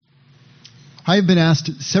I've been asked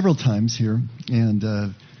several times here,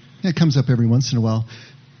 and it comes up every once in a while,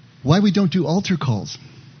 why we don't do altar calls.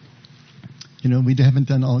 You know, we haven't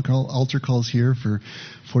done altar calls here for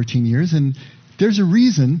 14 years, and there's a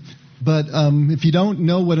reason, but if you don't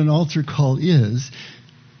know what an altar call is,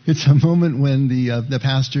 it's a moment when the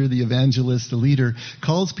pastor, the evangelist, the leader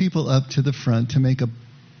calls people up to the front to make a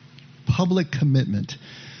public commitment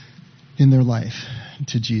in their life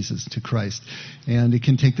to Jesus, to Christ. And it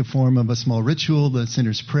can take the form of a small ritual. The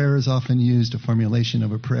sinner's prayer is often used, a formulation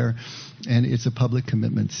of a prayer, and it's a public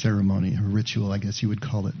commitment ceremony, or ritual, I guess you would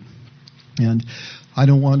call it. And I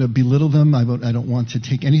don't want to belittle them. I don't want to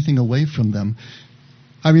take anything away from them.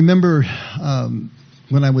 I remember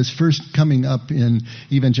when I was first coming up in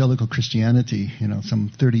evangelical Christianity,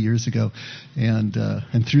 some 30 years ago, and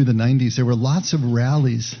through the 90s, there were lots of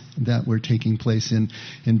rallies that were taking place in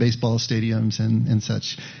baseball stadiums and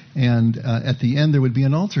such. And at the end, there would be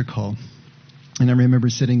an altar call. And I remember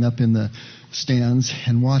sitting up in the stands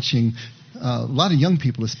and watching a lot of young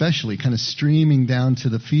people, especially, kind of streaming down to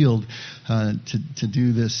the field to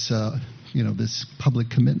do this, this public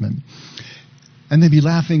commitment. And they'd be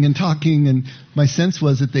laughing and talking, and my sense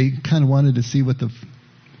was that they kind of wanted to see what the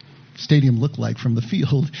stadium looked like from the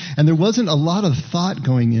field. And there wasn't a lot of thought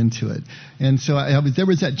going into it. And so there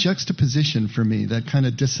was that juxtaposition for me, that kind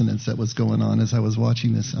of dissonance that was going on as I was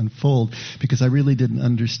watching this unfold, because I really didn't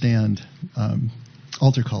understand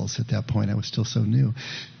altar calls at that point. I was still so new.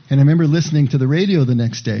 And I remember listening to the radio the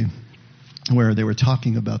next day, where they were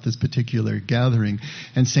talking about this particular gathering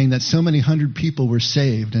and saying that so many hundred people were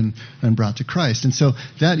saved and brought to Christ. And so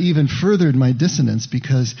that even furthered my dissonance,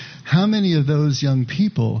 because how many of those young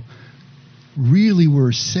people really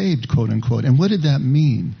were saved, quote unquote, and what did that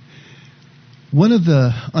mean? One of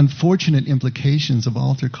the unfortunate implications of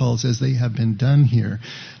altar calls as they have been done here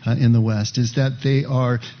in the West is that they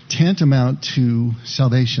are tantamount to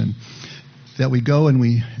salvation. That we go and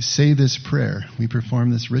we say this prayer, we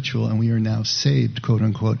perform this ritual, and we are now saved, quote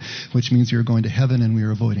unquote, which means we are going to heaven and we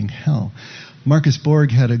are avoiding hell. Marcus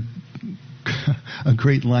Borg had a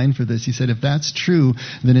great line for this. He said, if that's true,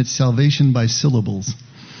 then it's salvation by syllables.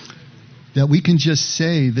 That we can just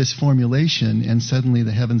say this formulation and suddenly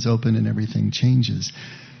the heavens open and everything changes.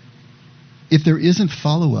 If there isn't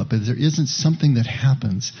follow-up, if there isn't something that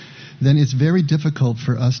happens, then it's very difficult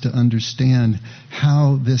for us to understand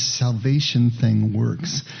how this salvation thing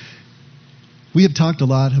works. We have talked a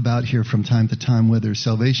lot about here from time to time whether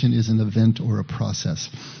salvation is an event or a process.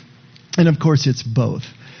 And of course it's both.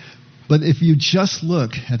 But if you just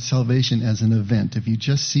look at salvation as an event, if you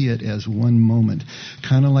just see it as one moment,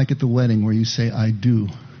 kind of like at the wedding where you say, I do,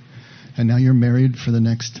 and now you're married for the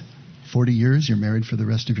next 40 years, you're married for the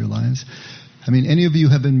rest of your lives. I mean, any of you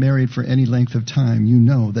have been married for any length of time, you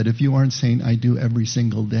know that if you aren't saying I do every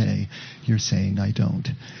single day, you're saying I don't.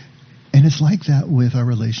 And it's like that with our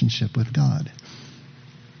relationship with God.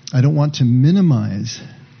 I don't want to minimize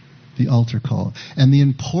the altar call and the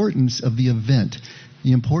importance of the event,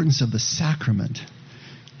 the importance of the sacrament.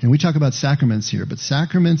 And we talk about sacraments here, but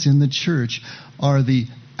sacraments in the church are the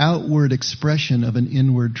outward expression of an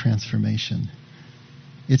inward transformation.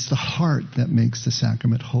 It's the heart that makes the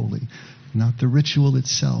sacrament holy, not the ritual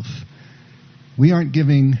itself. We aren't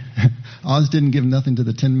giving, Oz didn't give nothing to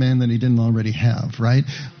the Tin Man that he didn't already have, right?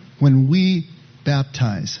 When we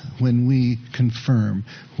baptize, when we confirm,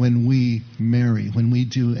 when we marry, when we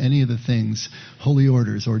do any of the things, holy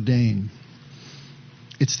orders, ordain,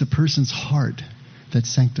 it's the person's heart that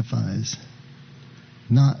sanctifies,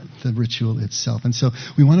 not the ritual itself. And so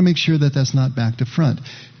we want to make sure that that's not back to front.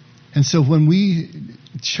 And so when we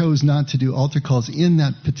chose not to do altar calls in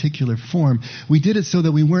that particular form, we did it so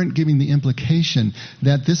that we weren't giving the implication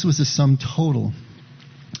that this was a sum total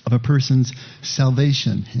of a person's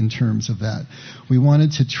salvation in terms of that. We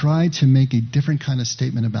wanted to try to make a different kind of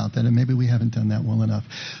statement about that, and maybe we haven't done that well enough.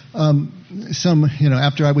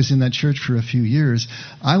 After I was in that church for a few years,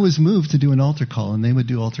 I was moved to do an altar call, and they would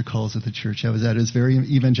do altar calls at the church I was at. It was very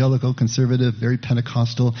evangelical, conservative, very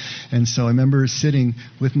Pentecostal, and so I remember sitting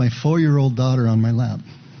with my 4-year-old daughter on my lap.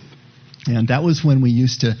 And that was when we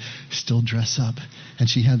used to still dress up. And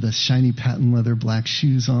she had the shiny patent leather black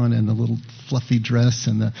shoes on and the little fluffy dress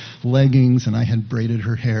and the leggings. And I had braided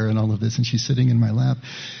her hair and all of this. And she's sitting in my lap.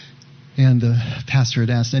 And the pastor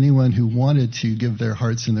had asked anyone who wanted to give their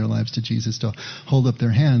hearts and their lives to Jesus to hold up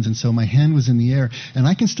their hands. And so my hand was in the air. And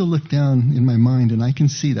I can still look down in my mind and I can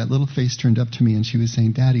see that little face turned up to me. And she was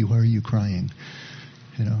saying, Daddy, why are you crying?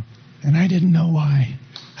 And I didn't know why.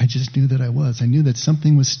 I just knew that I was. I knew that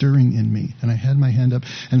something was stirring in me. And I had my hand up,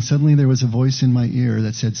 and suddenly there was a voice in my ear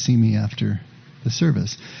that said, see me after the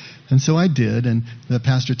service. And so I did, and the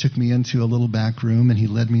pastor took me into a little back room, and he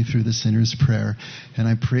led me through the sinner's prayer. And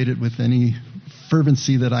I prayed it with any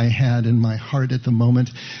fervency that I had in my heart at the moment.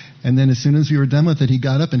 And then as soon as we were done with it, he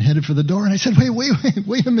got up and headed for the door, and I said,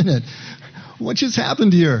 wait a minute. What just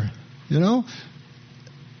happened here? You know?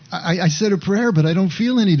 I said a prayer, but I don't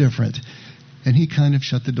feel any different. And he kind of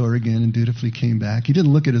shut the door again and dutifully came back. He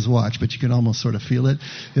didn't look at his watch, but you could almost sort of feel it,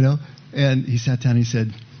 you know. And he sat down and he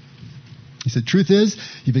said, truth is,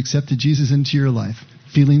 you've accepted Jesus into your life.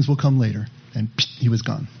 Feelings will come later. And he was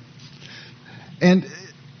gone. And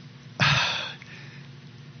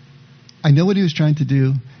I know what he was trying to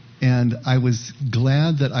do, and I was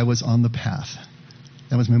glad that I was on the path.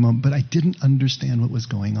 That was my moment. But I didn't understand what was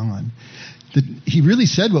going on. He really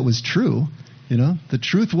said what was true. You know, the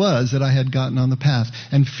truth was that I had gotten on the path,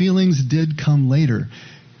 and feelings did come later.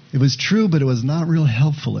 It was true, but it was not real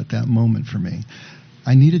helpful at that moment for me.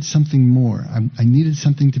 I needed something more. I needed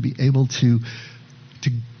something to be able to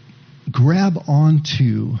grab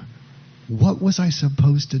onto. What was I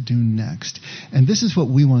supposed to do next? And this is what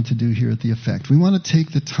we want to do here at The Effect. We want to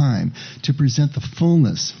take the time to present the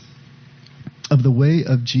fullness of the way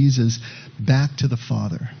of Jesus back to the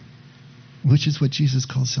Father, which is what Jesus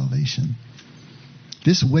calls salvation.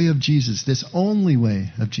 This way of Jesus, this only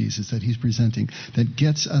way of Jesus that he's presenting, that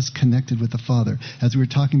gets us connected with the Father, as we were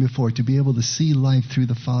talking before, to be able to see life through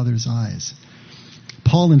the Father's eyes.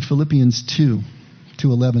 Paul in Philippians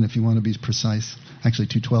 2:11, if you want to be precise, actually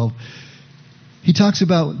 2:12, he talks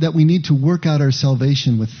about that we need to work out our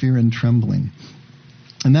salvation with fear and trembling.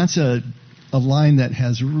 And that's a line that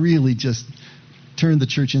has really just turned the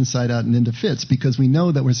church inside out and into fits, because we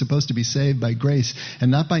know that we're supposed to be saved by grace and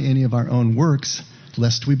not by any of our own works,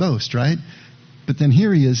 lest we boast, right? But then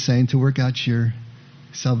here he is saying to work out your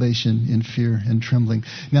salvation in fear and trembling.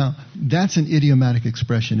 Now, that's an idiomatic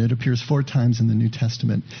expression. It appears 4 times in the New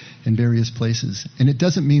Testament in various places. And it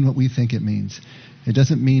doesn't mean what we think it means. It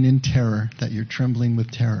doesn't mean in terror, that you're trembling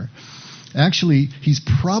with terror. Actually, he's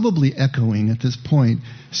probably echoing at this point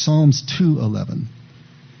Psalms 2:11.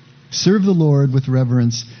 Serve the Lord with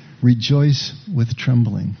reverence, rejoice with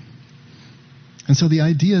trembling. And so the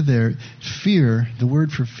idea there, fear, the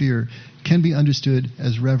word for fear, can be understood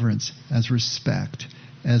as reverence, as respect,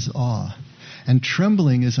 as awe. And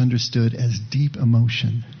trembling is understood as deep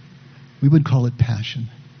emotion. We would call it passion.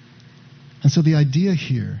 And so the idea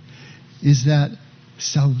here is that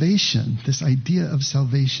salvation, this idea of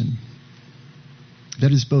salvation,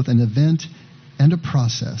 that is both an event and a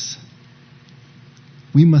process,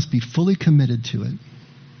 we must be fully committed to it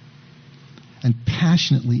and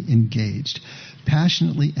passionately engaged.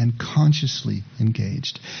 Passionately and consciously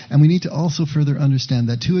engaged. And we need to also further understand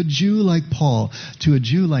that to a Jew like Paul, to a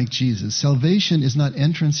Jew like Jesus, salvation is not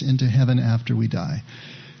entrance into heaven after we die.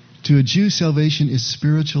 To a Jew, salvation is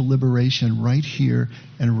spiritual liberation right here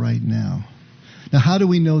and right now. Now, how do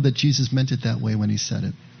we know that Jesus meant it that way when he said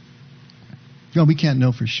it? Well, we can't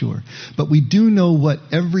know for sure. But we do know what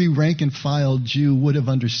every rank and file Jew would have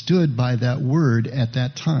understood by that word at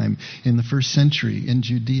that time in the first century in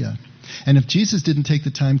Judea. And if Jesus didn't take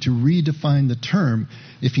the time to redefine the term,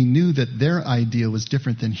 if he knew that their idea was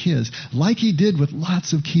different than his, like he did with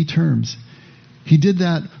lots of key terms, he did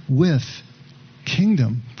that with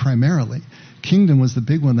kingdom primarily. Kingdom was the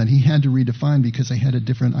big one that he had to redefine because they had a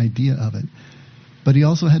different idea of it. But he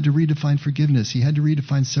also had to redefine forgiveness. He had to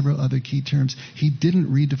redefine several other key terms. He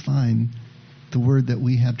didn't redefine the word that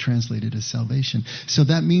we have translated as salvation. So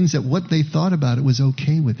that means that what they thought about it was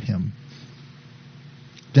okay with him.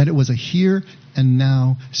 That it was a here and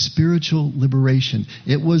now spiritual liberation.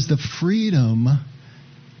 It was the freedom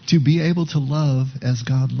to be able to love as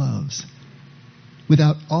God loves,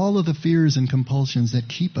 without all of the fears and compulsions that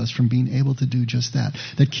keep us from being able to do just that,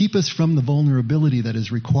 that keep us from the vulnerability that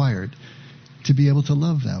is required to be able to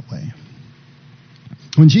love that way.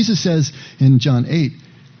 When Jesus says in John 8,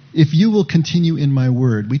 if you will continue in my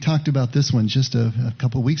word, we talked about this one just a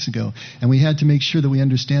couple of weeks ago, and we had to make sure that we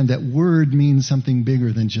understand that word means something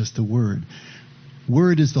bigger than just the word.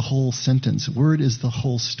 Word is the whole sentence. Word is the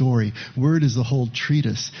whole story. Word is the whole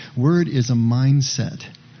treatise. Word is a mindset.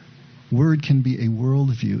 Word can be a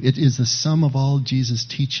worldview. It is the sum of all Jesus'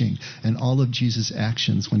 teaching and all of Jesus'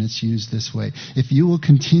 actions when it's used this way. If you will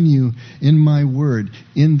continue in my word,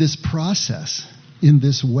 in this process, in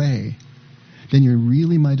this way, then you're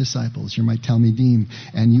really my disciples. You're my Talmidim,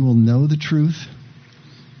 and you will know the truth,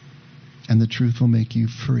 and the truth will make you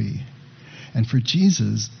free. And for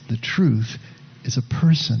Jesus, the truth is a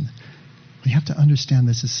person. We have to understand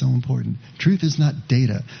this is so important. Truth is not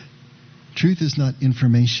data. Truth is not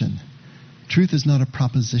information. Truth is not a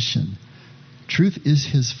proposition. Truth is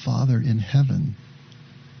his Father in heaven.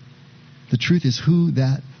 The truth is who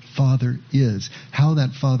that Father is, how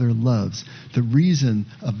that Father loves, the reason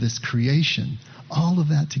of this creation, all of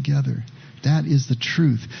that together. That is the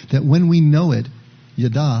truth, that when we know it,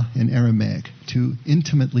 yada in Aramaic, to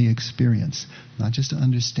intimately experience, not just to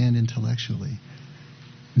understand intellectually,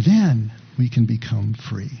 then we can become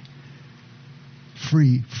free.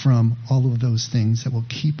 Free from all of those things that will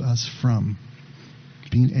keep us from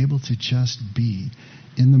being able to just be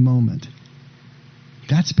in the moment.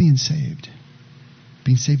 That's being saved.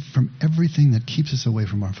 Being saved from everything that keeps us away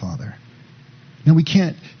from our Father. Now, we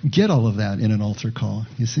can't get all of that in an altar call,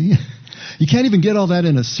 you see? You can't even get all that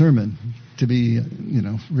in a sermon, to be,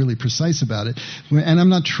 really precise about it. And I'm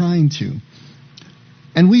not trying to.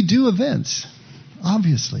 And we do events,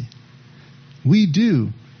 obviously. We do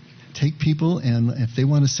take people, and if they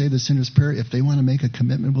want to say the sinner's prayer, if they want to make a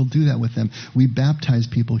commitment, we'll do that with them. We baptize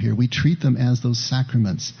people here. We treat them as those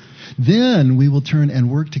sacraments. Then we will turn and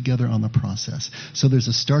work together on the process. So there's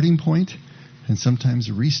a starting point, and sometimes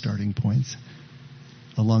restarting points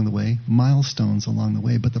along the way, milestones along the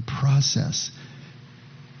way, but the process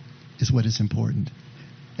is what is important.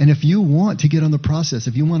 And if you want to get on the process,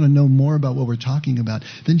 if you want to know more about what we're talking about,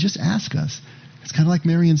 then just ask us. It's kind of like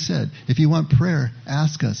Marian said. If you want prayer,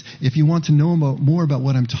 ask us. If you want to know more about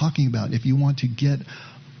what I'm talking about, if you want to get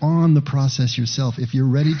on the process yourself, if you're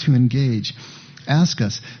ready to engage, ask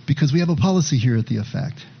us. Because we have a policy here at The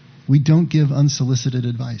Effect. We don't give unsolicited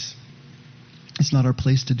advice. It's not our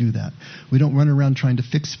place to do that. We don't run around trying to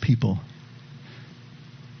fix people.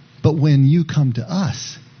 But when you come to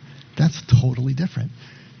us, that's totally different.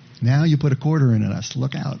 Now you put a quarter in us.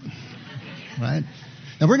 Look out. Right?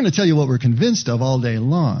 Now, we're going to tell you what we're convinced of all day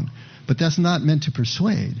long, but that's not meant to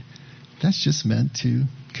persuade. That's just meant to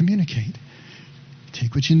communicate.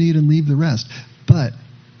 Take what you need and leave the rest. But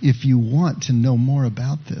if you want to know more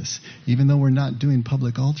about this, even though we're not doing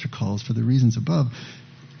public altar calls for the reasons above,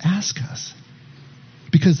 ask us.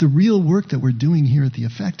 Because the real work that we're doing here at The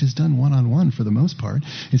Effect is done one-on-one for the most part.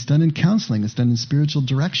 It's done in counseling. It's done in spiritual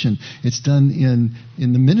direction. It's done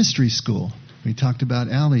in the ministry school. We talked about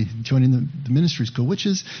Allie joining the ministry school, which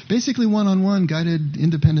is basically one-on-one guided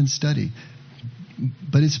independent study.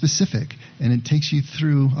 But it's specific, and it takes you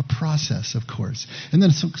through a process, of course. And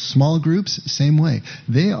then small groups, same way.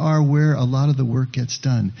 They are where a lot of the work gets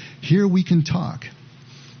done. Here we can talk.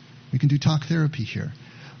 We can do talk therapy here.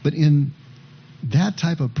 But in that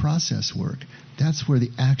type of process work, that's where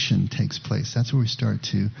the action takes place. That's where we start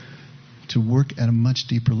to work at a much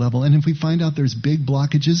deeper level. And if we find out there's big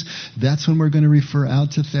blockages, that's when we're going to refer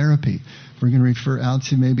out to therapy. We're going to refer out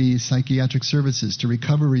to maybe psychiatric services, to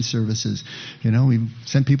recovery services. We've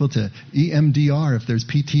sent people to EMDR if there's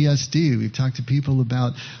PTSD. We've talked to people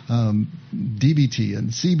about DBT and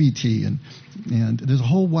CBT. And there's a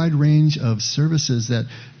whole wide range of services that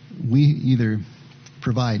we either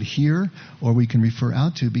provide here or we can refer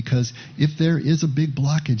out to, because if there is a big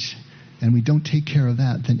blockage and we don't take care of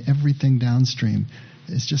that, then everything downstream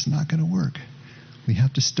is just not going to work. We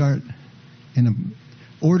have to start in an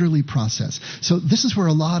orderly process. So this is where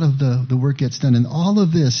a lot of the work gets done. And all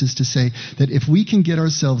of this is to say that if we can get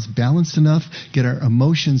ourselves balanced enough, get our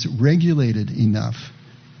emotions regulated enough,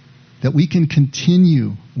 that we can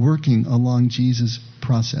continue working along Jesus'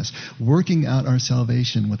 process, working out our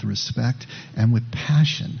salvation with respect and with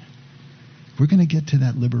passion, we're going to get to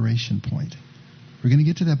that liberation point. We're going to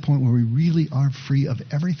get to that point where we really are free of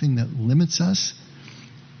everything that limits us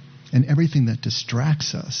and everything that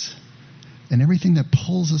distracts us and everything that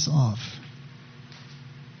pulls us off.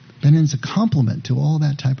 And it's a complement to all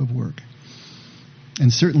that type of work,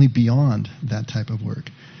 and certainly beyond that type of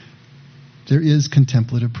work. There is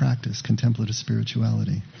contemplative practice, contemplative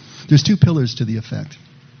spirituality. There's two pillars to The Effect.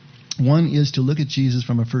 One is to look at Jesus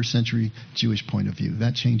from a first century Jewish point of view.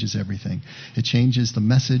 That changes everything. It changes the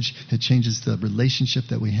message. It changes the relationship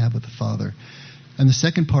that we have with the Father. And the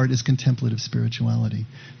second part is contemplative spirituality.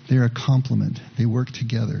 They're a complement. They work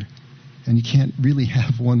together. And you can't really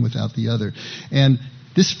have one without the other. And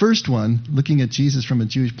this first one, looking at Jesus from a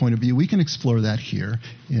Jewish point of view, we can explore that here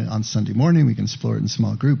on Sunday morning. We can explore it in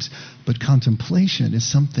small groups. But contemplation is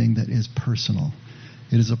something that is personal.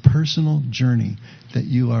 It is a personal journey that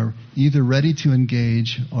you are either ready to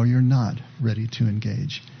engage or you're not ready to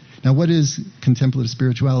engage. Now, what is contemplative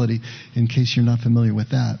spirituality, in case you're not familiar with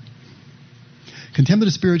that?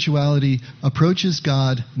 Contemplative spirituality approaches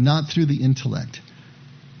God not through the intellect,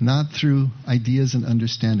 not through ideas and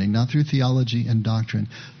understanding, not through theology and doctrine,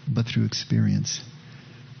 but through experience.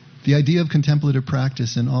 The idea of contemplative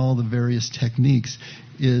practice and all the various techniques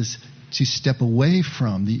is to step away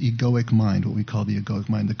from the egoic mind, what we call the egoic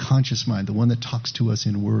mind, the conscious mind, the one that talks to us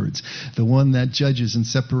in words, the one that judges and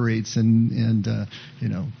separates and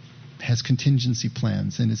has contingency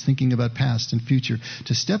plans and is thinking about past and future,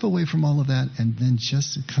 to step away from all of that and then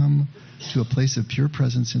just come to a place of pure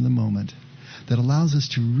presence in the moment that allows us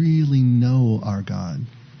to really know our God.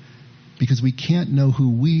 Because we can't know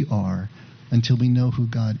who we are until we know who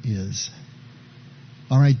God is.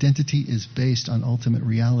 Our identity is based on ultimate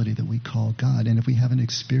reality that we call God. And if we haven't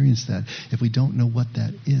experienced that, if we don't know what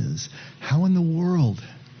that is, how in the world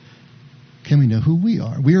can we know who we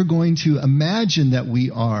are? We are going to imagine that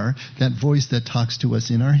we are that voice that talks to us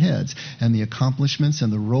in our heads, and the accomplishments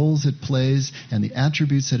and the roles it plays and the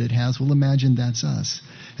attributes that it has, we'll imagine that's us.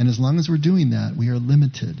 And as long as we're doing that, we are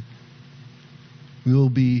limited. We will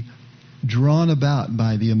be drawn about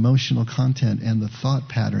by the emotional content and the thought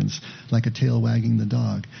patterns like a tail wagging the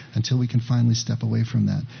dog until we can finally step away from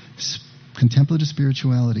that. Contemplative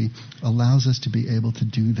spirituality allows us to be able to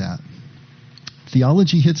do that.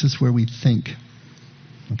 Theology hits us where we think,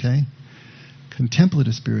 okay?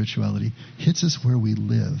 Contemplative spirituality hits us where we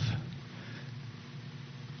live.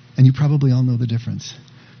 And you probably all know the difference.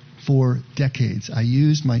 For decades, I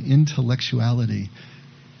used my intellectuality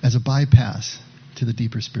as a bypass to the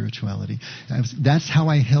deeper spirituality. That's how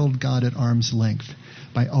I held God at arm's length,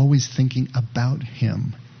 by always thinking about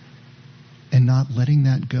Him and not letting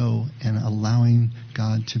that go and allowing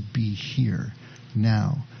God to be here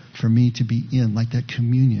now. For me to be in, like that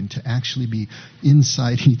communion, to actually be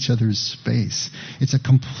inside each other's space. It's a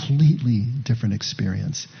completely different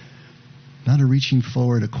experience. Not a reaching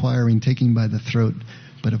forward, acquiring, taking by the throat,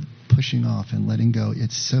 but a pushing off and letting go.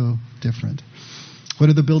 It's so different. What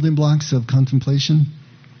are the building blocks of contemplation?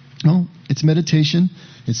 Well, it's meditation.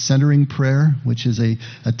 It's centering prayer, which is a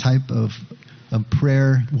type of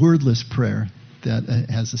prayer, wordless prayer, that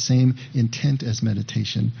has the same intent as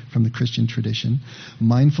meditation from the Christian tradition.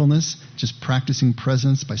 Mindfulness, just practicing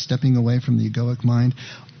presence by stepping away from the egoic mind.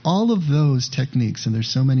 All of those techniques, and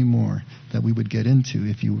there's so many more that we would get into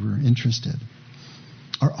if you were interested,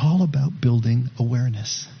 are all about building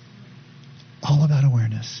awareness. All about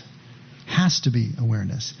awareness. Has to be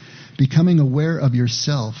awareness. Becoming aware of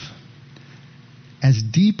yourself as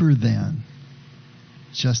deeper than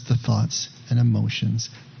just the thoughts and emotions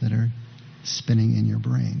that are spinning in your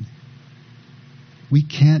brain. We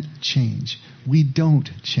can't change. We don't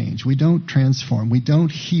change. We don't transform. We don't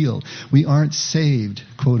heal. We aren't saved,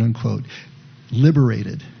 quote unquote,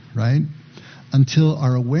 liberated, right? Until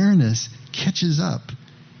our awareness catches up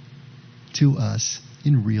to us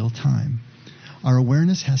in real time. Our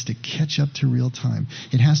awareness has to catch up to real time.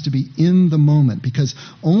 It has to be in the moment, because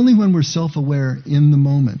only when we're self-aware in the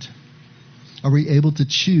moment are we able to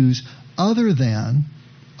choose other than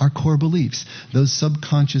our core beliefs, those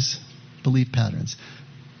subconscious belief patterns,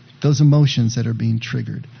 those emotions that are being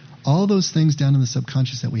triggered, all those things down in the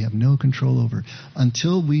subconscious that we have no control over.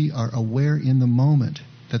 Until we are aware in the moment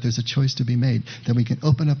that there's a choice to be made, then we can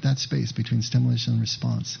open up that space between stimulation and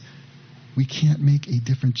response. We can't make a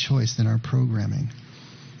different choice than our programming.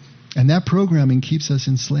 And that programming keeps us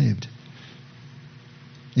enslaved.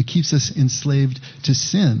 It keeps us enslaved to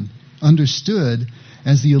sin, understood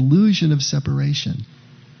as the illusion of separation.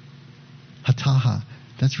 Hataha,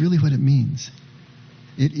 that's really what it means.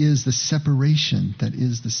 It is the separation that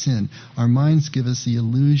is the sin. Our minds give us the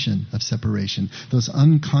illusion of separation. Those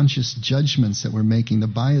unconscious judgments that we're making, the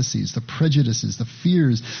biases, the prejudices, the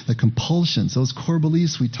fears, the compulsions, those core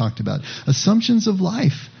beliefs we talked about. Assumptions of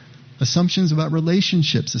life, assumptions about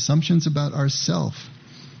relationships, assumptions about ourself.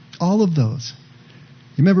 All of those.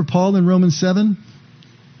 You remember Paul in Romans 7?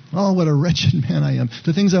 Oh, what a wretched man I am.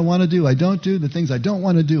 The things I want to do, I don't do. The things I don't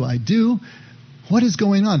want to do, I do. What is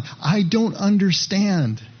going on? I don't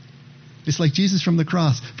understand. It's like Jesus from the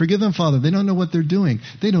cross. Forgive them, Father. They don't know what they're doing.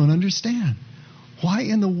 They don't understand. Why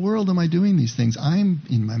in the world am I doing these things? I'm,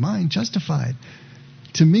 in my mind, justified.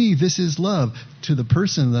 To me, this is love. To the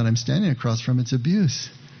person that I'm standing across from, it's abuse.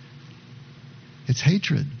 It's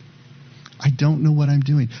hatred. I don't know what I'm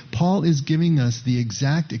doing. Paul is giving us the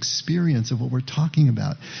exact experience of what we're talking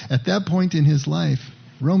about. At that point in his life,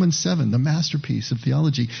 Romans 7, the masterpiece of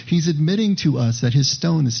theology, he's admitting to us that his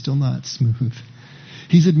stone is still not smooth.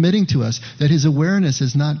 He's admitting to us that his awareness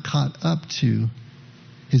has not caught up to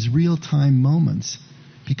his real-time moments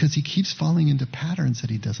because he keeps falling into patterns that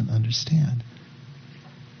he doesn't understand.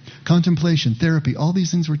 Contemplation, therapy, all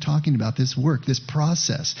these things we're talking about, this work, this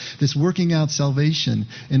process, this working out salvation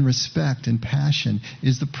in respect and passion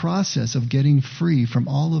is the process of getting free from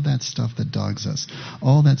all of that stuff that dogs us,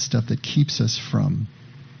 all that stuff that keeps us from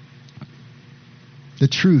the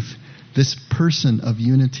truth this person of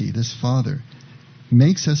unity, this Father,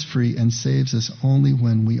 makes us free and saves us only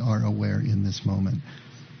when we are aware in this moment.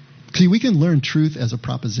 See, we can learn truth as a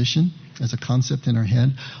proposition, as a concept in our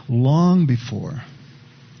head, long before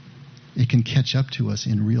it can catch up to us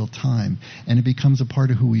in real time, and it becomes a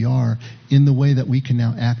part of who we are in the way that we can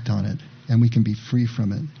now act on it, and we can be free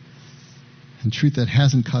from it. And truth that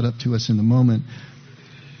hasn't caught up to us in the moment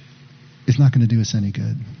is not going to do us any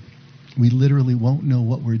good. We literally won't know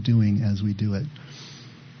what we're doing as we do it.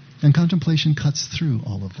 And contemplation cuts through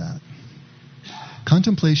all of that.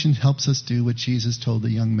 Contemplation helps us do what Jesus told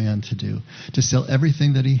the young man to do, to sell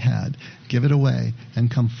everything that he had, give it away,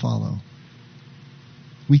 and come follow.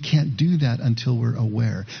 We can't do that until we're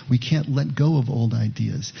aware. We can't let go of old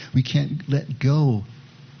ideas. We can't let go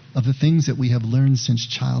of the things that we have learned since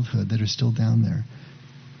childhood that are still down there.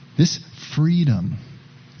 This freedom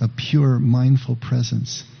of pure, mindful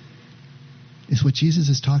presence is what Jesus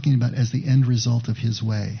is talking about as the end result of his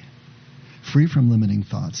way. Free from limiting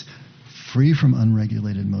thoughts, free from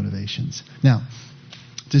unregulated motivations. Now,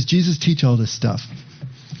 does Jesus teach all this stuff?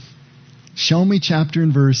 Show me chapter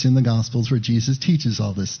and verse in the Gospels where Jesus teaches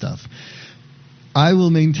all this stuff. I will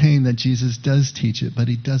maintain that Jesus does teach it, but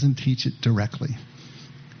he doesn't teach it directly.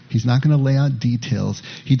 He's not going to lay out details.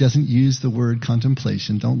 He doesn't use the word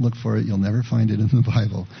contemplation. Don't look for it. You'll never find it in the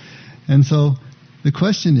Bible. And so the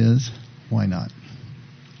question is, why not?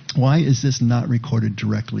 Why is this not recorded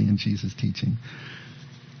directly in Jesus' teaching?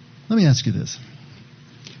 Let me ask you this.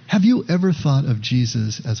 Have you ever thought of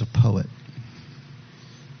Jesus as a poet?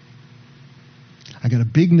 I got a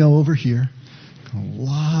big no over here. A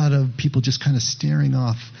lot of people just kind of staring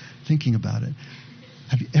off, thinking about it.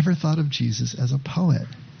 Have you ever thought of Jesus as a poet?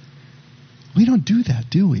 We don't do that,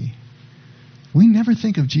 do we? We never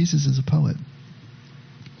think of Jesus as a poet.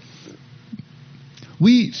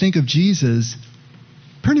 We think of Jesus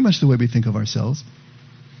pretty much the way we think of ourselves.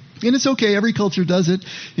 And it's okay, every culture does it.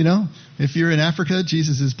 You know, if you're in Africa,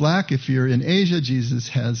 Jesus is black. If you're in Asia, Jesus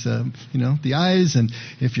has, the eyes. And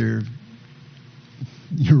if you're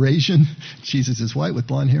Eurasian, Jesus is white with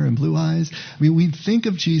blonde hair and blue eyes. I mean, we think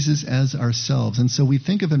of Jesus as ourselves. And so we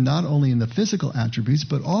think of him not only in the physical attributes,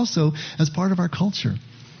 but also as part of our culture.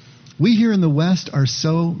 We here in the West are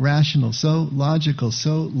so rational, so logical,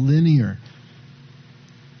 so linear,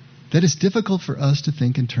 that it's difficult for us to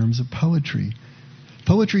think in terms of poetry.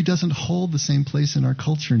 Poetry doesn't hold the same place in our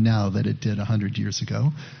culture now that it did 100 years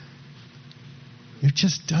ago. It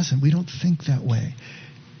just doesn't. We don't think that way.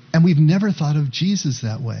 And we've never thought of Jesus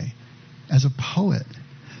that way, as a poet.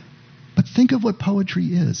 But think of what poetry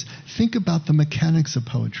is. Think about the mechanics of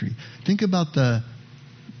poetry. Think about the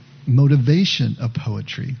motivation of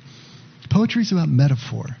poetry. Poetry is about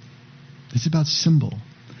metaphor. It's about symbol.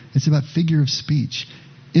 It's about figure of speech,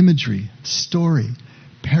 imagery, story,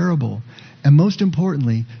 parable. And most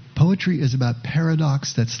importantly, poetry is about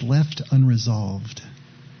paradox that's left unresolved.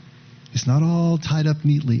 It's not all tied up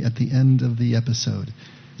neatly at the end of the episode.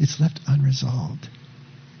 It's left unresolved.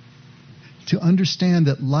 To understand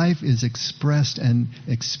that life is expressed and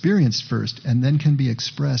experienced first and then can be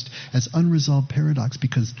expressed as unresolved paradox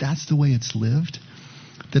because that's the way it's lived,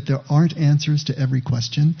 that there aren't answers to every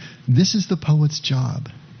question, this is the poet's job,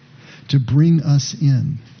 to bring us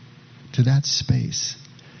in to that space,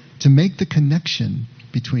 to make the connection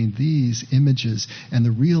between these images and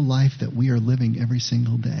the real life that we are living every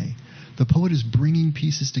single day. The poet is bringing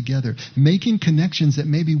pieces together, making connections that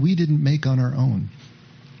maybe we didn't make on our own.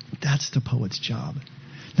 That's the poet's job.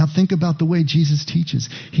 Now think about the way Jesus teaches.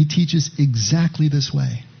 He teaches exactly this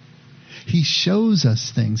way. He shows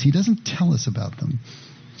us things. He doesn't tell us about them.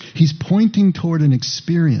 He's pointing toward an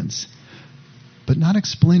experience, but not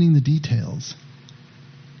explaining the details.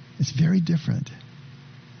 It's very different.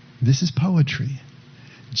 This is poetry.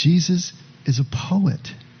 Jesus is a poet.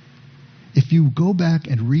 If you go back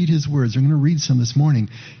and read his words, we're going to read some this morning,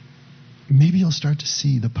 maybe you'll start to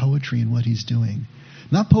see the poetry in what he's doing.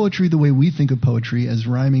 Not poetry the way we think of poetry as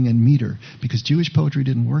rhyming and meter, because Jewish poetry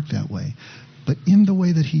didn't work that way, but in the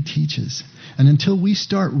way that he teaches. And until we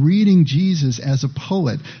start reading Jesus as a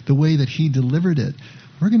poet, the way that he delivered it,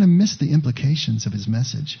 we're going to miss the implications of his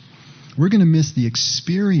message. We're going to miss the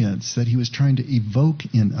experience that he was trying to evoke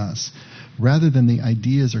in us, rather than the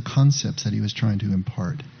ideas or concepts that he was trying to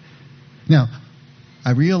impart. Now,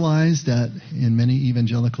 I realize that in many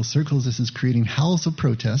evangelical circles, this is creating howls of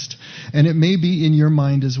protest, and it may be in your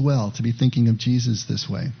mind as well to be thinking of Jesus this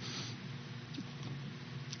way.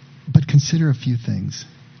 But consider a few things.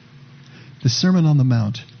 The Sermon on the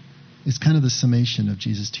Mount is kind of the summation of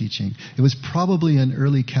Jesus' teaching. It was probably an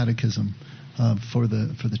early catechism for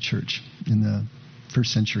the church in the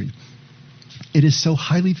first century. It is so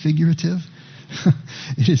highly figurative.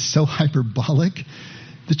 It is so hyperbolic.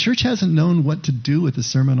 The church hasn't known what to do with the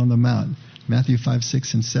Sermon on the Mount, Matthew 5,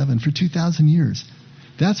 6, and 7, for 2,000 years.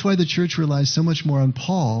 That's why the church relies so much more on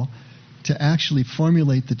Paul to actually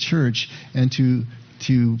formulate the church and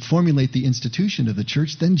to formulate the institution of the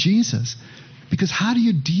church than Jesus. Because how do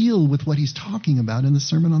you deal with what he's talking about in the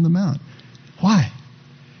Sermon on the Mount? Why?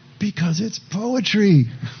 Because it's poetry.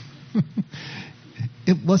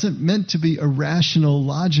 It wasn't meant to be a rational,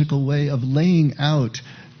 logical way of laying out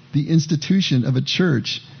the institution of a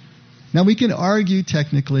church. Now, we can argue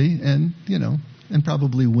technically and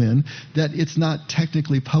probably win that it's not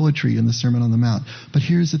technically poetry in the Sermon on the Mount. But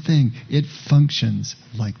here's the thing. It functions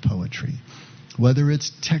like poetry. Whether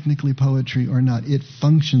it's technically poetry or not, it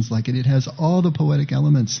functions like it. It has all the poetic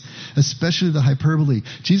elements, especially the hyperbole.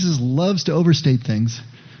 Jesus loves to overstate things,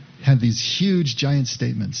 have these huge, giant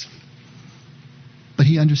statements. But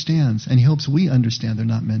he understands, and he hopes we understand they're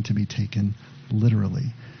not meant to be taken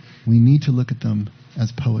literally. We need to look at them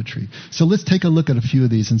as poetry. So let's take a look at a few of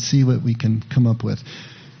these and see what we can come up with.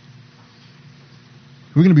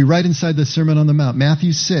 We're going to be right inside the Sermon on the Mount,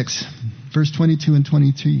 Matthew 6, verse 22 and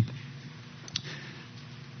 23.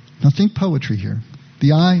 Now think poetry here.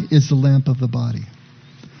 The eye is the lamp of the body.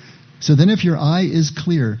 So then if your eye is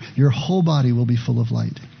clear, your whole body will be full of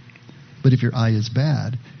light. But if your eye is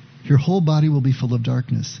bad, your whole body will be full of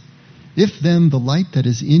darkness. If then the light that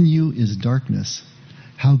is in you is darkness,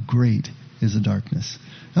 how great is the darkness?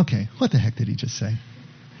 Okay, what the heck did he just say?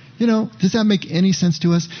 Does that make any sense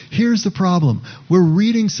to us? Here's the problem. We're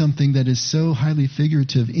reading something that is so highly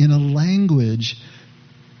figurative in a language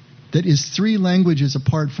that is 3 languages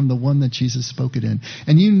apart from the one that Jesus spoke it in.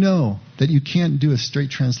 And you know that you can't do a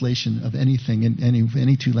straight translation of anything in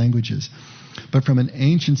any 2 languages. But from an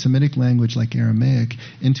ancient Semitic language like Aramaic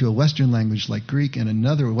into a Western language like Greek and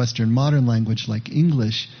another Western modern language like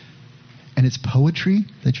English, and it's poetry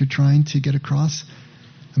that you're trying to get across,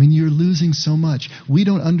 you're losing so much. We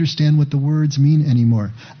don't understand what the words mean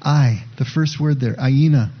anymore. I, the first word there,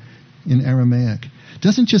 ayina in Aramaic,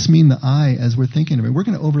 doesn't just mean the eye as we're thinking of it. We're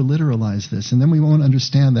going to over-literalize this, and then we won't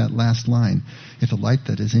understand that last line. If the light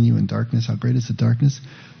that is in you in darkness, how great is the darkness?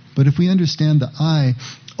 But if we understand the eye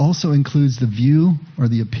also includes the view or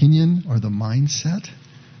the opinion or the mindset,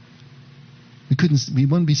 we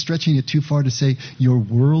wouldn't be stretching it too far to say your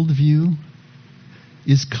worldview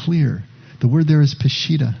is clear. The word there is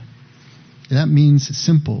peshita. That means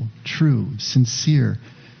simple, true, sincere.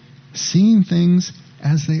 Seeing things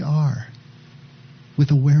as they are with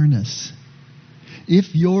awareness.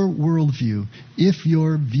 If your worldview, if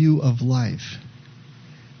your view of life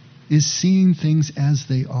is seeing things as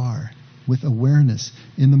they are with awareness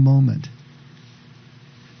in the moment,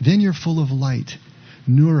 then you're full of light,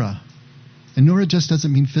 nura. And nura just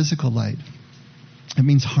doesn't mean physical light. It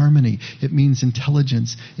means harmony. It means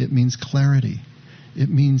intelligence. It means clarity. It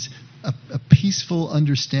means a peaceful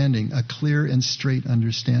understanding, a clear and straight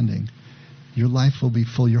understanding. Your life will be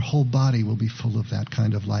full, your whole body will be full of that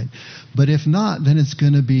kind of light. But if not, then it's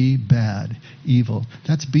going to be bad, evil.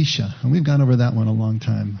 That's Bisha. And we've gone over that one a long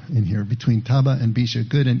time in here, between Taba and Bisha,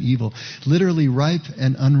 good and evil. Literally ripe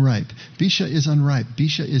and unripe. Bisha is unripe.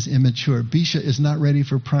 Bisha is immature. Bisha is not ready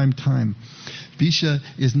for prime time. Bisha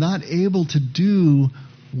is not able to do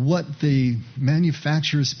what the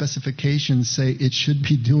manufacturer's specifications say it should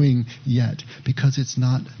be doing yet, because it's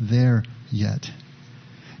not there yet.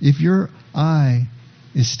 If your eye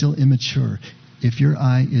is still immature, if your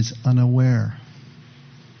eye is unaware,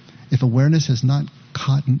 if awareness has not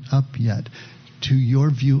caught up yet to your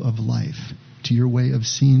view of life, to your way of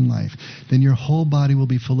seeing life, then your whole body will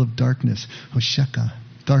be full of darkness, hosheka,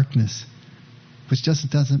 darkness, which just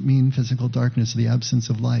doesn't mean physical darkness, the absence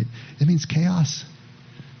of light. It means chaos.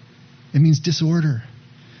 It means disorder.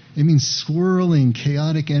 It means swirling,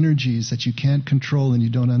 chaotic energies that you can't control and you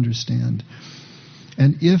don't understand.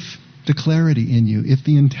 And if the clarity in you, if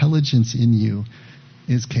the intelligence in you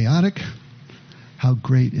is chaotic, how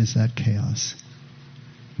great is that chaos?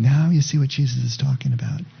 Now you see what Jesus is talking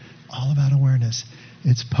about. All about awareness.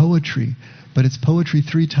 It's poetry, but it's poetry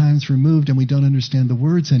 3 times removed and we don't understand the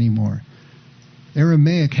words anymore.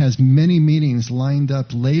 Aramaic has many meanings lined up,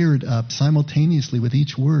 layered up simultaneously with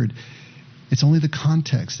each word. It's only the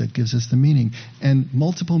context that gives us the meaning. And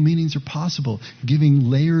multiple meanings are possible, giving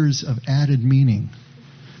layers of added meaning.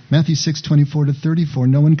 Matthew 6:24-34,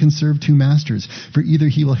 no one can serve 2 masters, for either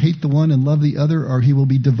he will hate the one and love the other, or he will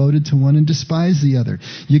be devoted to one and despise the other.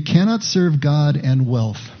 You cannot serve God and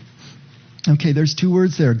wealth. Okay, there's 2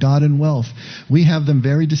 words there, God and wealth. We have them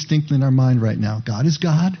very distinctly in our mind right now. God is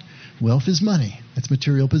God, wealth is money. That's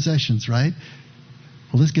material possessions, right?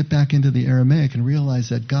 Well, let's get back into the Aramaic and realize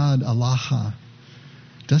that God, Allah,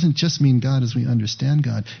 doesn't just mean God as we understand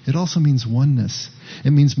God. It also means oneness.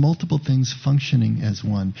 It means multiple things functioning as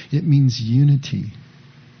one. It means unity.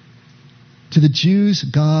 To the Jews,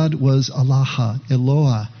 God was Allah,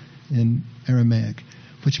 Eloah in Aramaic,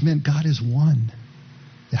 which meant God is one.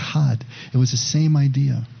 Ehad. It was the same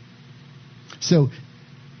idea. So,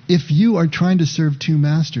 if you are trying to serve two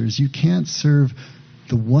masters, you can't serve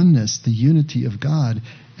the oneness, the unity of God,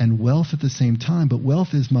 and wealth at the same time. But wealth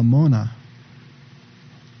is Mammona.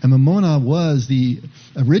 And Mammona was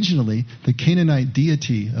originally the Canaanite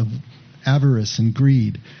deity of avarice and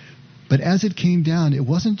greed. But as it came down, it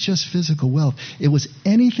wasn't just physical wealth. It was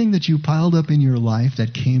anything that you piled up in your life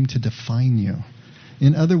that came to define you.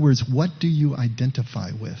 In other words, what do you identify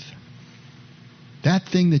with? That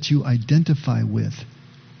thing that you identify with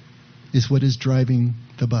is what is driving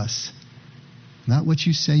the bus. Not what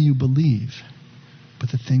you say you believe, but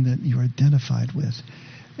the thing that you're identified with.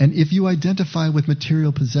 And if you identify with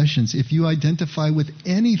material possessions, if you identify with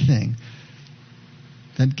anything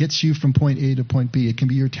that gets you from point A to point B, it can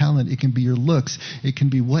be your talent, it can be your looks, it can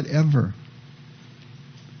be whatever,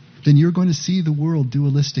 then you're going to see the world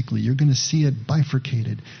dualistically. You're going to see it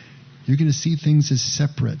bifurcated. You're going to see things as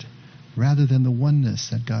separate rather than the oneness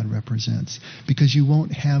that God represents, because you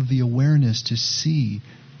won't have the awareness to see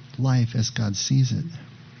life as God sees it.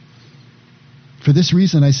 For this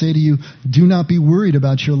reason, I say to you, do not be worried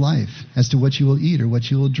about your life as to what you will eat or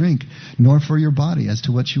what you will drink, nor for your body as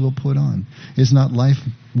to what you will put on. Is not life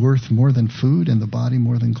worth more than food and the body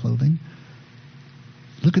more than clothing?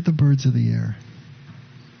 Look at the birds of the air.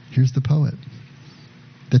 Here's the poet.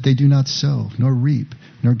 That they do not sow, nor reap,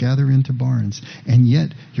 nor gather into barns, and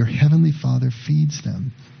yet your heavenly Father feeds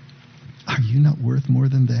them. Are you not worth more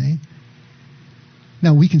than they?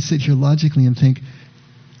 Now, we can sit here logically and think,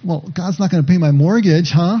 well, God's not going to pay my mortgage,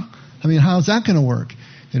 huh? I mean, how's that going to work?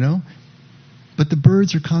 You know? But the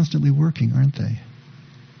birds are constantly working, aren't they?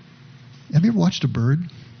 Have you ever watched a bird?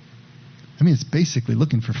 I mean, it's basically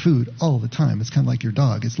looking for food all the time. It's kind of like your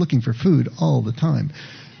dog. It's looking for food all the time.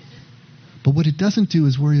 But what it doesn't do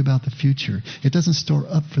is worry about the future. It doesn't store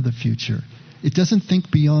up for the future. It doesn't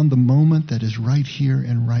think beyond the moment that is right here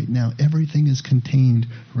and right now. Everything is contained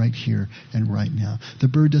right here and right now. The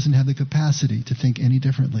bird doesn't have the capacity to think any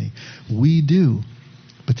differently. We do.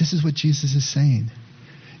 But this is what Jesus is saying.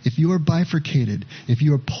 If you are bifurcated, if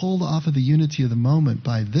you are pulled off of the unity of the moment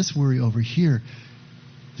by this worry over here,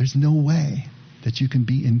 there's no way that you can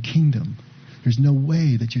be in kingdom. There's no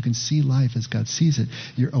way that you can see life as God sees it.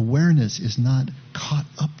 Your awareness is not caught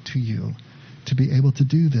up to you to be able to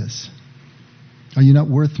do this. Are you not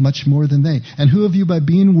worth much more than they? And who of you, by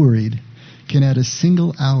being worried, can add a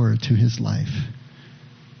single hour to his life?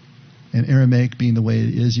 In Aramaic, being the way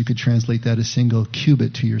it is, you could translate that a single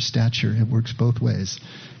cubit to your stature. It works both ways,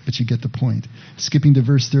 but you get the point. Skipping to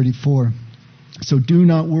verse 34. So do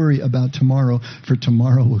not worry about tomorrow, for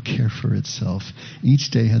tomorrow will care for itself.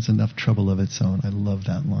 Each day has enough trouble of its own. I love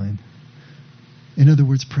that line. In other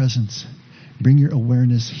words, presence. Bring your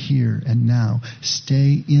awareness here and now.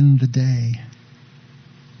 Stay in the day.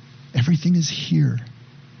 Everything is here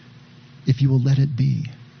if you will let it be.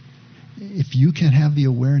 If you can have the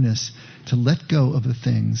awareness to let go of the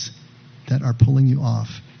things that are pulling you off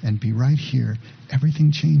and be right here,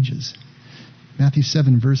 everything changes. Matthew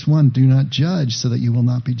 7, verse 1, do not judge so that you will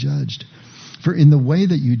not be judged. For in the way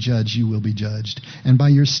that you judge, you will be judged. And by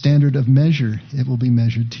your standard of measure, it will be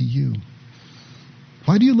measured to you.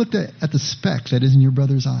 Why do you look at the speck that is in your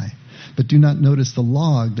brother's eye, but do not notice the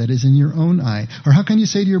log that is in your own eye? Or how can you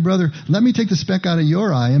say to your brother, let me take the speck out of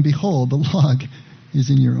your eye, and behold, the log is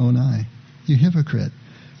in your own eye? You hypocrite.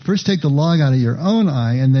 First take the log out of your own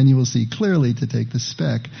eye, and then you will see clearly to take the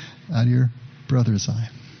speck out of your brother's eye.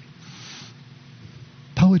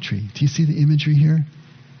 Poetry. Do you see the imagery here?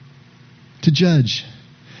 To judge.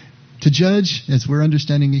 To judge, as we're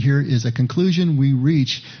understanding it here, is a conclusion we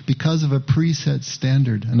reach because of a preset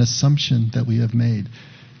standard, an assumption that we have made.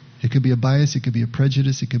 It could be a bias, it could be a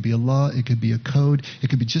prejudice, it could be a law, it could be a code, it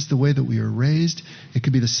could be just the way that we are raised, it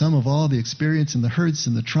could be the sum of all the experience and the hurts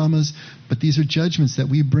and the traumas, but these are judgments that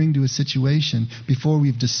we bring to a situation before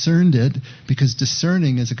we've discerned it, because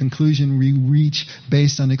discerning is a conclusion we reach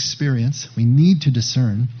based on experience. We need to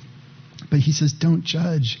discern. But he says, don't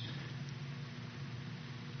judge.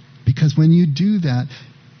 Because when you do that,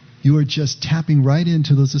 you are just tapping right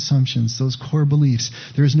into those assumptions, those core beliefs.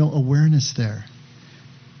 There is no awareness there.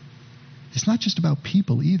 It's not just about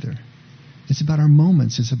people either. It's about our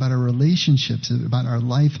moments. It's about our relationships. It's about our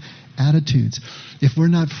life attitudes. If we're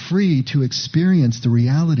not free to experience the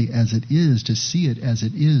reality as it is, to see it as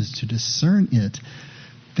it is, to discern it,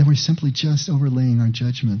 then we're simply just overlaying our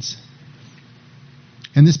judgments.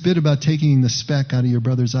 And this bit about taking the speck out of your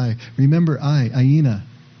brother's eye, remember aina,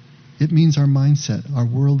 it means our mindset, our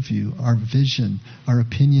worldview, our vision, our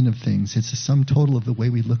opinion of things. It's a sum total of the way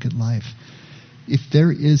we look at life. If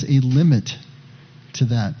there is a limit to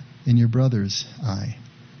that in your brother's eye,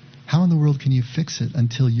 how in the world can you fix it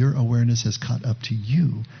until your awareness has caught up to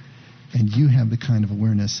you and you have the kind of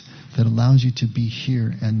awareness that allows you to be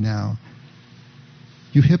here and now?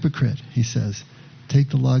 You hypocrite, he says, take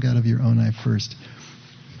the log out of your own eye first.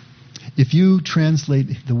 If you translate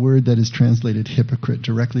the word that is translated hypocrite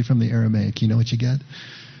directly from the Aramaic, you know what you get?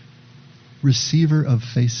 Receiver of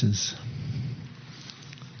faces.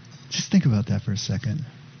 Just think about that for a second.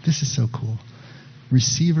 This is so cool.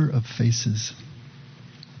 Receiver of faces.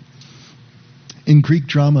 In Greek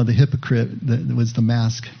drama, the hypocrite was the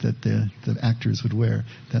mask that the actors would wear.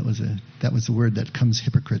 That was the word that comes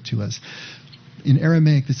hypocrite to us. In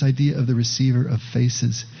Aramaic, this idea of the receiver of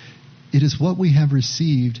faces, it is what we have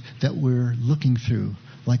received that we're looking through,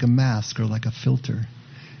 like a mask or like a filter.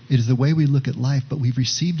 It is the way we look at life, but we've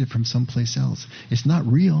received it from someplace else. It's not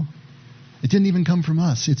real. It didn't even come from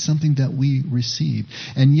us. It's something that we received.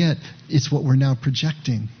 And yet, it's what we're now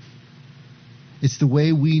projecting. It's the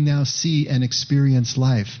way we now see and experience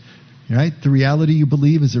life. Right? The reality you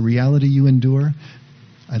believe is the reality you endure.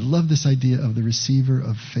 I love this idea of the receiver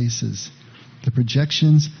of faces. The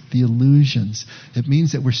projections, the illusions. It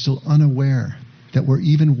means that we're still unaware that we're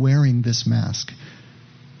even wearing this mask,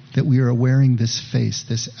 that we are wearing this face,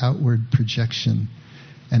 this outward projection,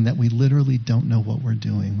 and that we literally don't know what we're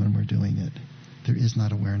doing when we're doing it. There is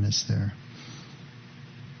not awareness there.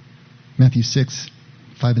 Matthew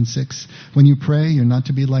 6:5 and 6. When you pray, you're not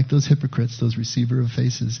to be like those hypocrites, those receiver of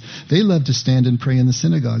faces. They love to stand and pray in the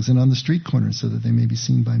synagogues and on the street corners so that they may be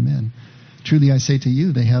seen by men. Truly I say to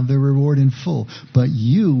you, they have their reward in full. But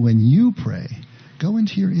you, when you pray, go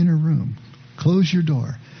into your inner room, close your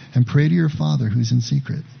door, and pray to your Father who's in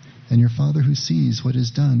secret. And your Father who sees what is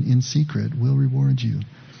done in secret will reward you.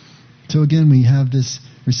 So again, we have this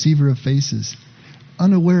receiver of faces,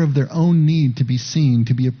 unaware of their own need to be seen,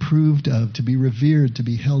 to be approved of, to be revered, to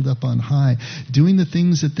be held up on high, doing the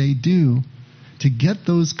things that they do to get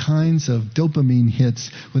those kinds of dopamine hits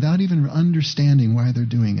without even understanding why they're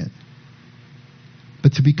doing it.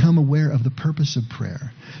 But to become aware of the purpose of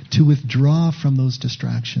prayer, to withdraw from those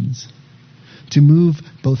distractions, to move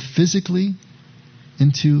both physically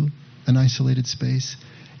into an isolated space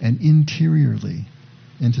and interiorly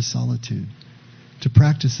into solitude, to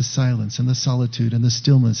practice the silence and the solitude and the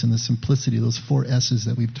stillness and the simplicity, those 4 S's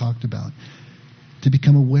that we've talked about, to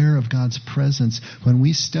become aware of God's presence when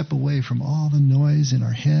we step away from all the noise in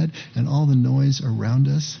our head and all the noise around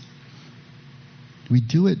us. We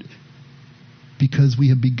do it because we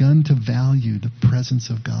have begun to value the presence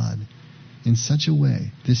of God in such a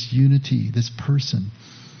way, this unity, this person,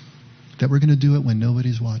 that we're going to do it when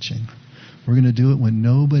nobody's watching. We're going to do it when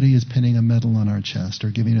nobody is pinning a medal on our chest or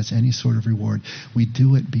giving us any sort of reward. We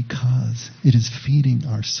do it because it is feeding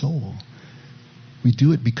our soul. We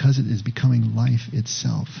do it because it is becoming life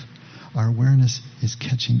itself. Our awareness is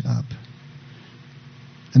catching up.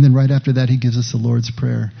 And then right after that, he gives us the Lord's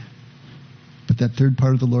Prayer. But that third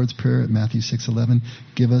part of the Lord's Prayer at Matthew 6:11,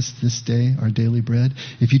 give us this day our daily bread.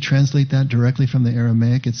 If you translate that directly from the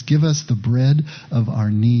Aramaic, it's give us the bread of our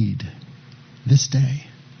need this day.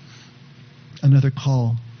 Another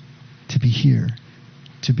call to be here,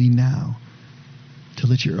 to be now, to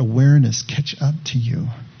let your awareness catch up to you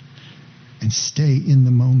and stay in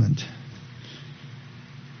the moment.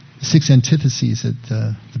 6 antitheses at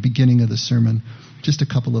the beginning of the sermon, just a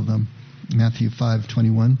couple of them. Matthew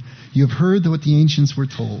 5:21. You have heard what the ancients were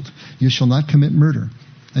told. You shall not commit murder,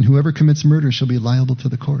 and whoever commits murder shall be liable to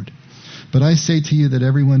the court. But I say to you that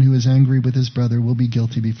everyone who is angry with his brother will be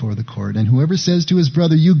guilty before the court. And whoever says to his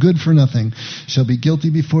brother, you good for nothing, shall be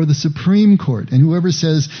guilty before the Supreme Court. And whoever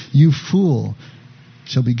says, you fool,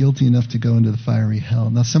 shall be guilty enough to go into the fiery hell.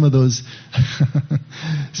 Now some of those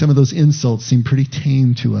insults seem pretty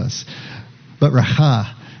tame to us. But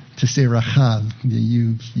raha, to say raha,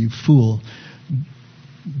 you fool,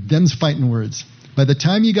 them's fighting words. By the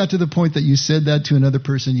time you got to the point that you said that to another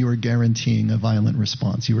person, you were guaranteeing a violent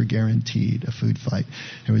response. You were guaranteed a food fight.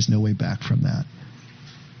 There was no way back from that.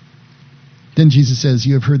 Then Jesus says,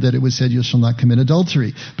 you have heard that it was said, you shall not commit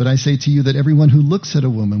adultery. But I say to you that everyone who looks at a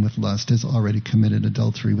woman with lust has already committed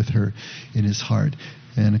adultery with her in his heart.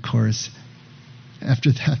 And of course,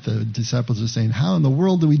 after that, the disciples are saying, how in the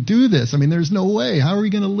world do we do this? I mean, there's no way. How are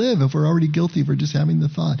we going to live if we're already guilty for just having the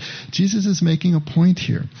thought? Jesus is making a point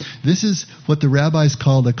here. This is what the rabbis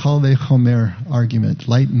call the Kal Vachomer argument,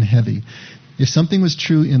 light and heavy. If something was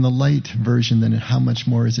true in the light version, then how much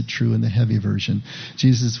more is it true in the heavy version?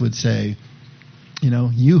 Jesus would say,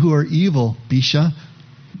 you who are evil, Bisha,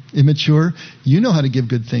 immature, you know how to give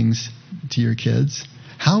good things to your kids.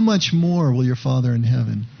 How much more will your Father in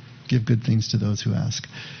heaven give good things to those who ask?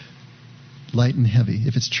 Light and heavy.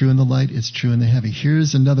 If it's true in the light, it's true in the heavy.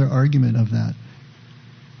 Here's another argument of that.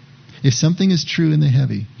 If something is true in the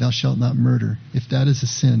heavy, thou shalt not murder, if that is a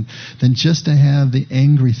sin, then just to have the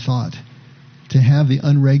angry thought, to have the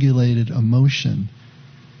unregulated emotion,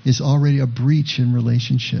 is already a breach in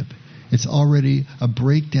relationship. It's already a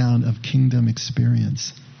breakdown of kingdom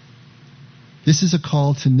experience. This is a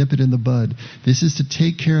call to nip it in the bud. This is to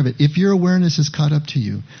take care of it. If your awareness is caught up to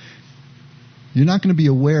you, you're not going to be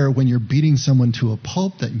aware when you're beating someone to a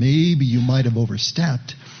pulp that maybe you might have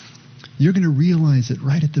overstepped. You're going to realize it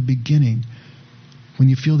right at the beginning when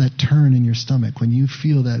you feel that turn in your stomach, when you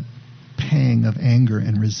feel that pang of anger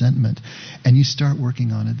and resentment, and you start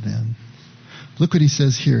working on it then. Look what he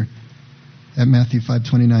says here at Matthew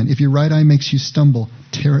 5:29. If your right eye makes you stumble,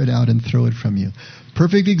 tear it out and throw it from you.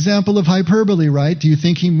 Perfect example of hyperbole, right? Do you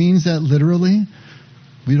think he means that literally?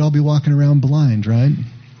 We'd all be walking around blind, right?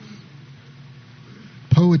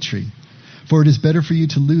 Poetry. For it is better for you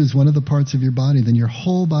to lose one of the parts of your body than your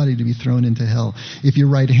whole body to be thrown into hell. If your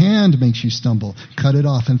right hand makes you stumble, cut it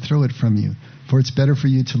off and throw it from you. For it's better for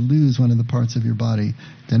you to lose one of the parts of your body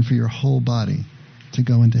than for your whole body to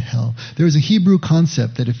go into hell. There is a Hebrew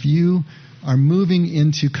concept that if you are moving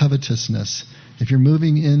into covetousness, if you're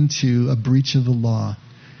moving into a breach of the law,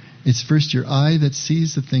 it's first your eye that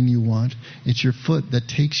sees the thing you want, it's your foot that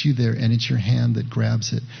takes you there, and it's your hand that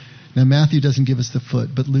grabs it. Now, Matthew doesn't give us the foot,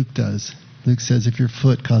 but Luke does. Luke says, if your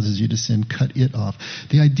foot causes you to sin, cut it off.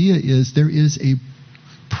 The idea is there is a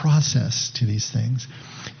process to these things.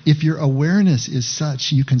 If your awareness is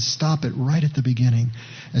such, you can stop it right at the beginning.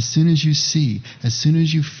 As soon as you see, as soon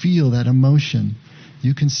as you feel that emotion,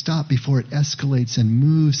 you can stop before it escalates and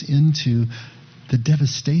moves into the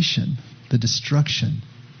devastation, the destruction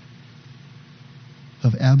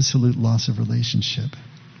of absolute loss of relationship.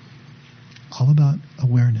 All about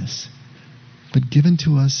awareness, but given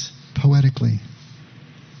to us poetically.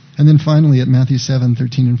 And then finally at Matthew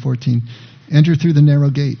 7:13 and 14, enter through the narrow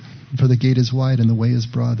gate, for the gate is wide and the way is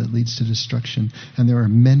broad that leads to destruction, and there are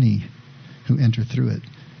many who enter through it.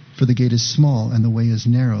 For the gate is small and the way is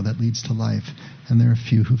narrow that leads to life, and there are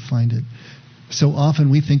few who find it. So often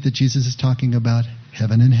we think that Jesus is talking about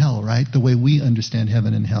heaven and hell, right? The way we understand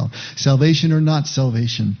heaven and hell. Salvation or not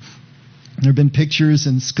salvation. There have been pictures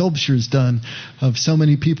and sculptures done of so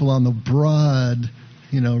many people on the broad,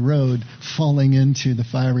 road falling into the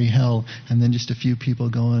fiery hell, and then just a few people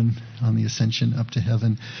going on the ascension up to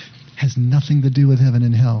heaven. Has nothing to do with heaven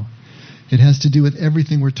and hell. It has to do with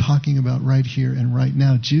everything we're talking about right here and right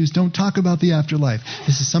now. Jews don't talk about the afterlife.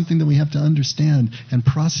 This is something that we have to understand and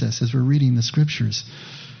process as we're reading the scriptures.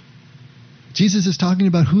 Jesus is talking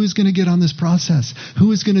about who is going to get on this process,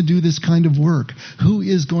 who is going to do this kind of work, who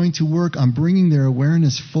is going to work on bringing their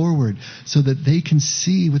awareness forward so that they can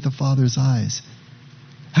see with the Father's eyes.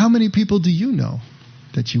 How many people do you know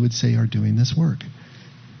that you would say are doing this work?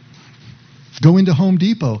 Go into Home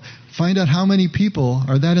Depot, find out how many people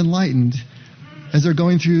are that enlightened as they're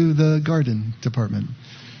going through the garden department,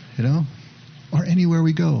 or anywhere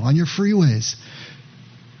we go, on your freeways.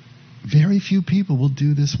 Very few people will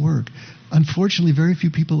do this work. Unfortunately, very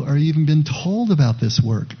few people are even been told about this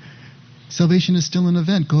work. Salvation is still an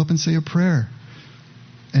event. Go up and say a prayer.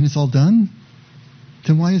 And it's all done?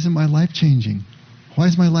 Then why isn't my life changing? Why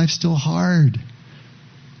is my life still hard?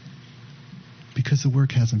 Because the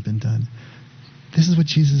work hasn't been done. This is what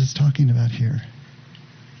Jesus is talking about here.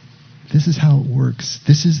 This is how it works.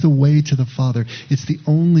 This is the way to the Father. It's the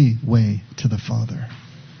only way to the Father.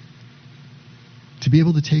 To be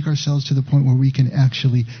able to take ourselves to the point where we can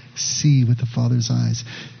actually see with the Father's eyes.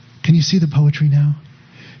 Can you see the poetry now?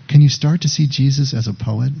 Can you start to see Jesus as a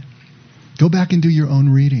poet? Go back and do your own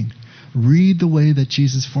reading. Read the way that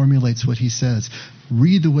Jesus formulates what he says.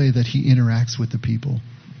 Read the way that he interacts with the people.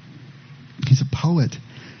 He's a poet.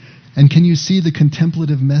 And can you see the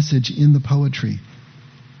contemplative message in the poetry?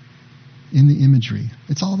 In the imagery?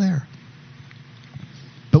 It's all there.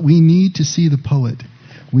 But we need to see the poet.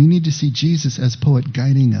 We need to see Jesus as poet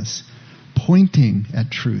guiding us, pointing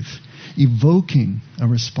at truth, evoking a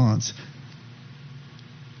response,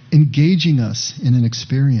 engaging us in an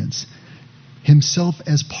experience, himself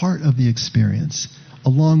as part of the experience,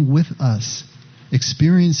 along with us,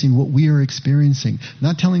 experiencing what we are experiencing,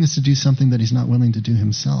 not telling us to do something that he's not willing to do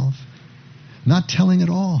himself, not telling at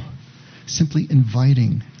all, simply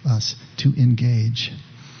inviting us to engage.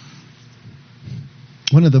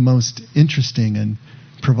 One of the most interesting and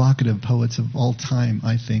provocative poets of all time,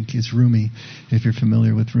 I think, is Rumi, if you're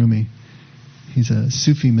familiar with Rumi. He's a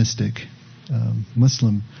Sufi mystic,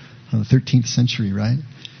 Muslim, from the 13th century, right?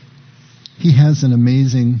 He has an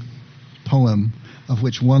amazing poem of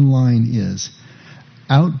which one line is,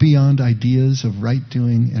 "Out beyond ideas of right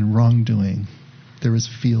doing and wrong doing, there is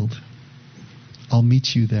a field. I'll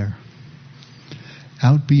meet you there."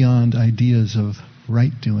 Out beyond ideas of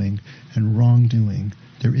right doing and wrong doing,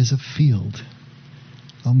 there is a field.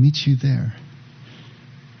 I'll meet you there.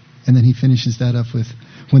 And then he finishes that up with,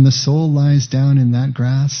 "When the soul lies down in that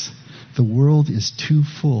grass, the world is too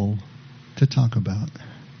full to talk about."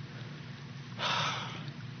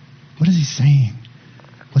 What is he saying?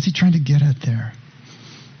 What's he trying to get at there?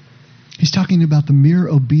 He's talking about the mere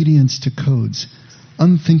obedience to codes,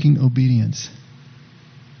 unthinking obedience.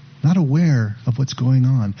 Not aware of what's going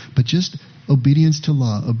on, but just obedience to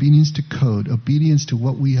law, obedience to code, obedience to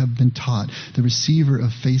what we have been taught, the receiver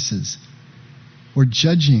of faces, or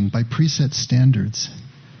judging by preset standards,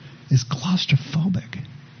 is claustrophobic.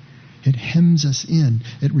 It hems us in.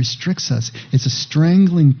 It restricts us. It's a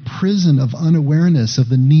strangling prison of unawareness of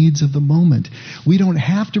the needs of the moment. We don't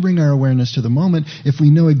have to bring our awareness to the moment if we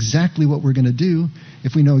know exactly what we're going to do,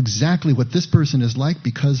 if we know exactly what this person is like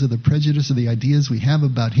because of the prejudice of the ideas we have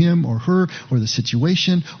about him or her or the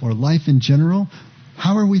situation or life in general.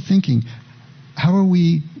 How are we thinking? How are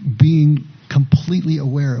we being completely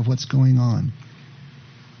aware of what's going on?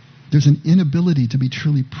 There's an inability to be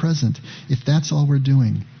truly present if that's all we're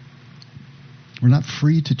doing. We're not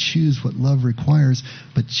free to choose what love requires,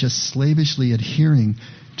 but just slavishly adhering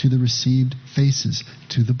to the received faces,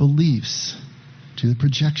 to the beliefs, to the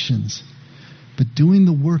projections. But doing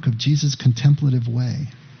the work of Jesus' contemplative way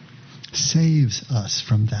saves us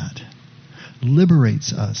from that,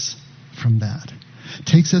 liberates us from that,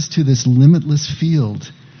 takes us to this limitless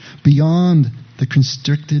field beyond the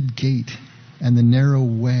constricted gate and the narrow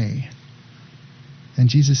way. And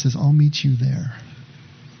Jesus says, "I'll meet you there.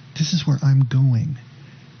 This is where I'm going.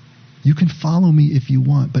 You can follow me if you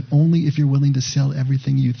want, but only if you're willing to sell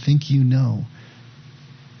everything you think you know.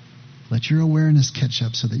 Let your awareness catch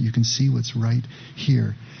up so that you can see what's right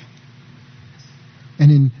here."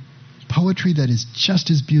 And in poetry that is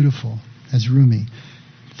just as beautiful as Rumi,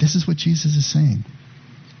 this is what Jesus is saying.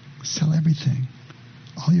 Sell everything,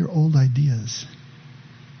 all your old ideas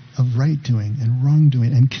of right doing and wrong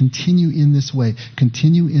doing, and continue in this way,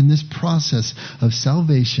 continue in this process of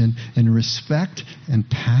salvation in respect and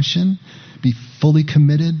passion. Be fully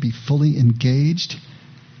committed, be fully engaged,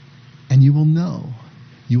 and you will know,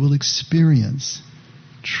 you will experience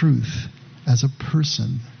truth as a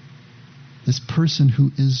person, this person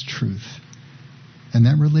who is truth. And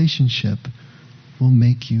that relationship will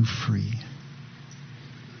make you free.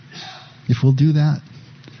 If we'll do that,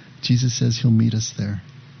 Jesus says he'll meet us there.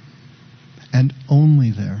 And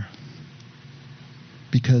only there.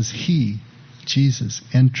 Because he, Jesus,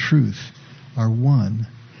 and truth are one,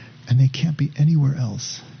 and they can't be anywhere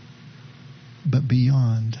else but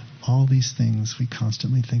beyond all these things we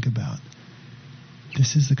constantly think about.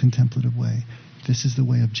 This is the contemplative way. This is the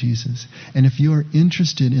way of Jesus. And if you are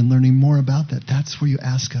interested in learning more about that, that's where you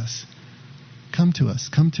ask us. Come to us.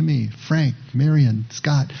 Come to me. Frank, Marion,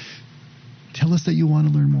 Scott. Tell us that you want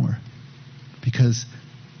to learn more. Because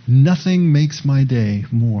nothing makes my day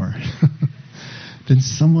more than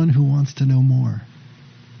someone who wants to know more.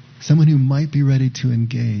 Someone who might be ready to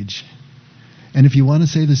engage. And if you want to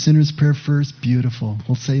say the sinner's prayer first, beautiful.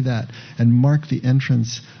 We'll say that and mark the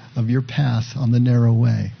entrance of your path on the narrow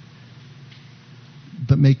way.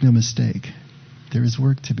 But make no mistake, there is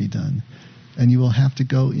work to be done. And you will have to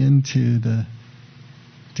go into the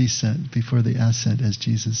descent before the ascent, as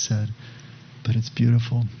Jesus said. But it's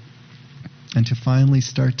beautiful. And to finally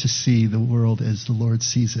start to see the world as the Lord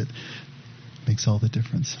sees it makes all the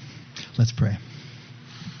difference. Let's pray.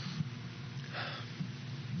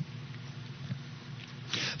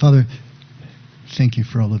 Father, thank you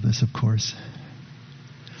for all of this, of course.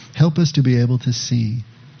 Help us to be able to see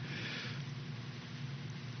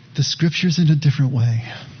the scriptures in a different way.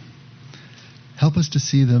 Help us to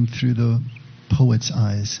see them through the poet's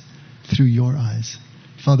eyes, through your eyes.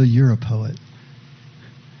 Father, you're a poet.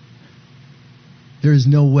 There is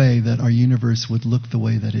no way that our universe would look the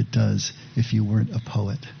way that it does if you weren't a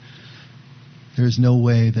poet. There is no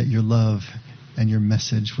way that your love and your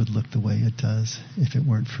message would look the way it does if it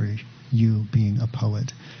weren't for you being a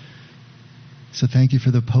poet. So thank you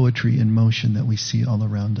for the poetry in motion that we see all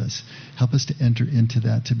around us. Help us to enter into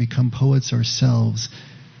that, to become poets ourselves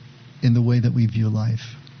in the way that we view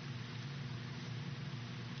life.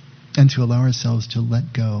 And to allow ourselves to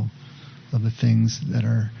let go of the things that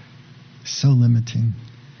are so limiting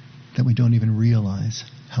that we don't even realize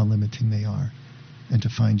how limiting they are, and to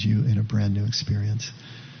find you in a brand new experience.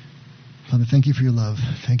 Father, thank you for your love.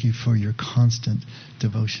 Thank you for your constant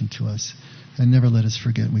devotion to us. And never let us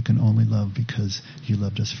forget we can only love because you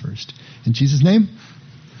loved us first. In Jesus' name,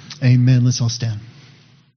 amen. Let's all stand.